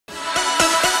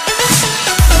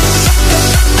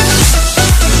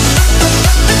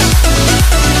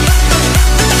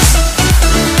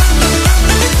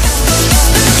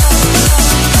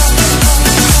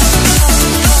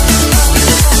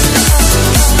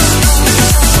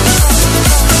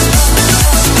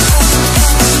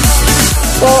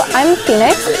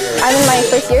Phoenix. I'm in my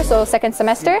first year, so second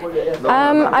semester.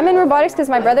 I'm in robotics because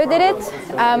my brother did it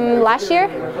last year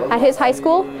at his high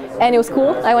school, and it was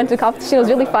cool. I went to the competition, it was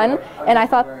really fun, and I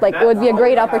thought like it would be a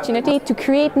great opportunity to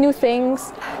create new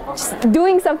things. Just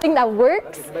doing something that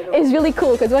works is really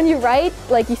cool, because when you write,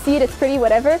 like you see it, it's pretty,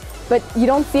 whatever, but you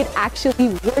don't see it actually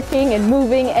working and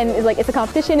moving, and it's a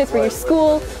competition, it's for your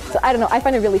school, so I don't know, I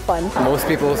find it really fun. Most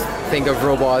people think of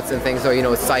robots and things, so you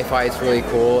know, sci-fi is really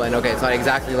cool, and okay, it's not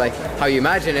exactly like how you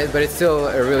imagine it, but it's still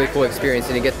a really cool experience,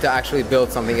 and you get to actually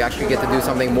build something, you actually get to do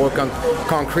something more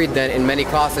concrete than in many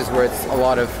classes where it's a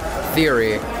lot of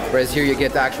theory, whereas here you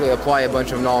get to actually apply a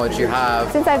bunch of knowledge you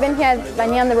have. Since I've been here at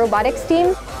Vanier on the robotics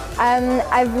team,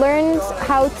 I've learned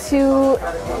how to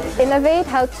innovate,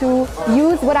 how to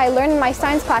use what I learned in my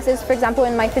science classes, for example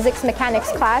in my physics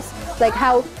mechanics class, like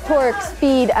how torque,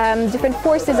 speed, different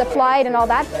forces applied and all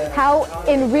that, how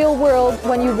in real world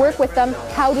when you work with them,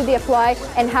 how do they apply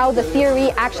and how the theory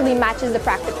actually matches the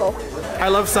practical. I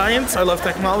love science, I love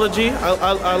technology,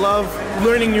 I love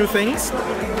learning new things.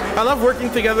 I love working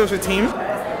together as a team,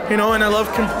 you know, and I love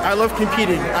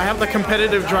competing. I have the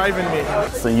competitive drive in me.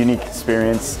 It's a unique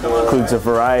experience. It includes a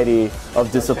variety of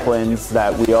disciplines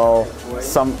that we all,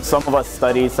 some of us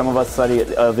study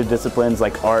other disciplines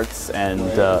like arts and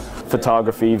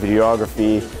photography,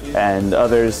 videography, and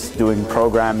others doing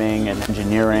programming and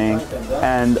engineering.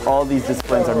 And all these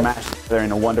disciplines are mashed together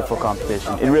in a wonderful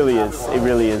competition. It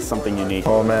really is something unique.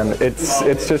 Oh man,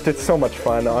 it's so much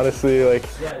fun, honestly. Like,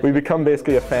 we become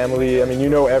basically a family. I mean, you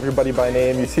know everybody by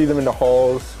name, you see them in the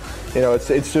halls. You know,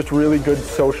 it's just really good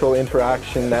social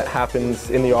interaction that happens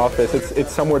in the office.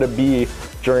 It's somewhere to be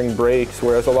during breaks,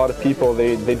 whereas a lot of people,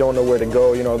 they don't know where to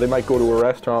go. You know, they might go to a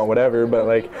restaurant, whatever, but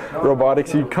like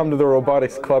robotics, you come to the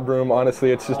robotics club room,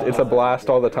 honestly, it's a blast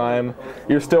all the time.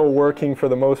 You're still working for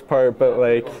the most part, but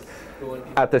like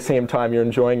at the same time, you're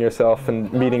enjoying yourself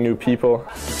and meeting new people.